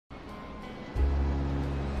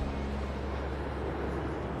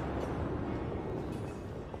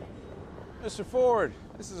Mr. Ford,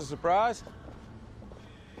 this is a surprise.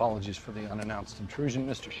 Apologies for the unannounced intrusion,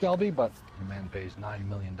 Mr. Shelby, but a man pays $9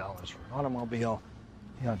 million for an automobile.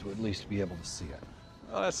 He ought to at least be able to see it.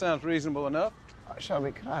 Well, that sounds reasonable enough.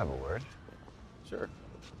 Shelby, can I have a word? Sure.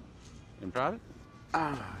 In private?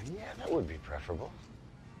 Yeah, that would be preferable.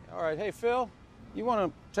 All right. Hey, Phil, you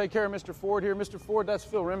want to take care of Mr. Ford here? Mr. Ford, that's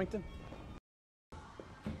Phil Remington.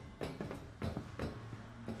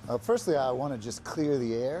 Firstly, I want to just clear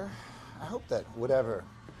the air. I hope that whatever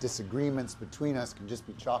disagreements between us can just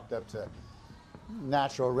be chalked up to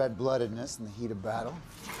natural red-bloodedness in the heat of battle.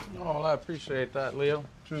 Oh, well, I appreciate that, Leo.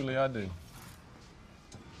 Truly, I do. It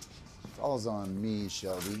falls on me,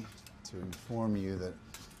 Shelby, to inform you that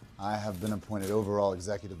I have been appointed overall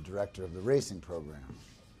executive director of the racing program.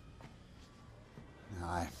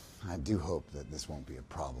 Now, I do hope that this won't be a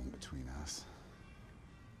problem between us.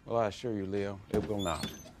 Well, I assure you, Leo, it will not.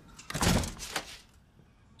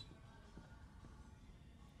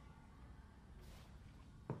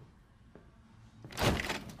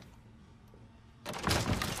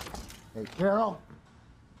 Hey, Carroll?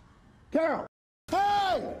 Carroll!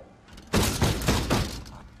 Hey!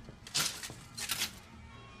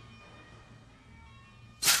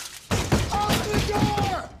 Open the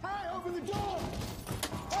door! Hey, open the door!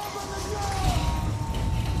 Open the door!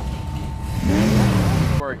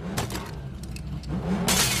 Worry.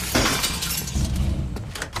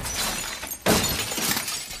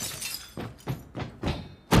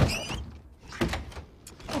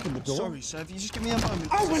 Open the door. Sorry, sir. If you just give me a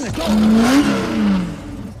moment. Open the door!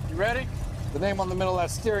 You ready? The name on the middle of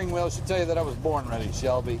that steering wheel should tell you that I was born ready,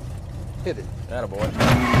 Shelby. Hit it. Attaboy.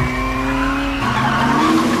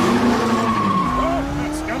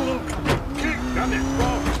 It's got a little kick, doesn't it?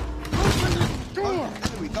 Open the door!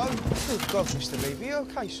 There we go. Good God, Mr. Levy. You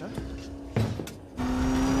okay, sir?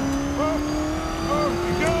 Oh,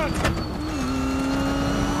 my God!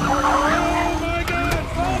 Oh, my God!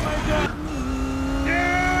 Oh, my God!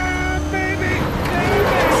 Yeah, baby! Yeah,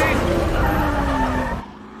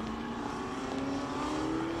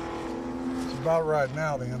 baby! It's about right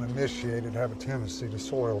now the uninitiated have a tendency to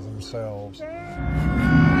soil themselves.